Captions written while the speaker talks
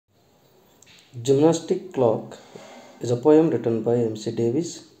Gymnastic Clock is a poem written by M.C.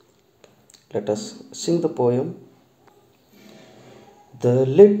 Davis. Let us sing the poem. The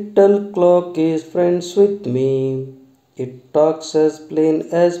little clock is friends with me. It talks as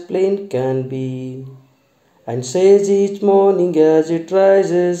plain can be, and says each morning as it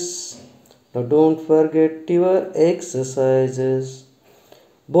rises, now don't forget your exercises.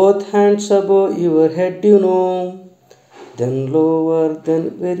 Both hands above your head, then lower,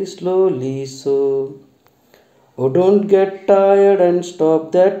 then very slowly so. Oh, don't get tired and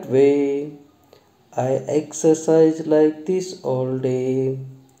stop that way. I exercise like this all day.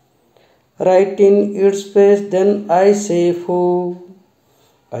 Right in its face, then I say, "Foo,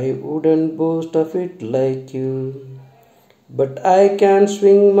 I wouldn't boast of it like you. But I can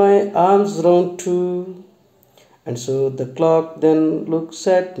swing my arms round too." And so the clock then looks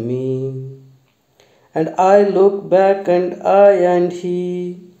at me. And I look back, and I and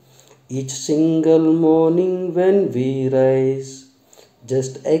he, each single morning when we rise,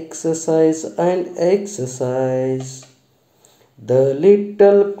 just exercise and exercise. The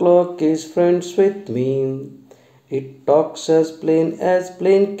little clock is friends with me. It talks as plain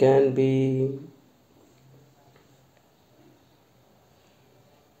can be.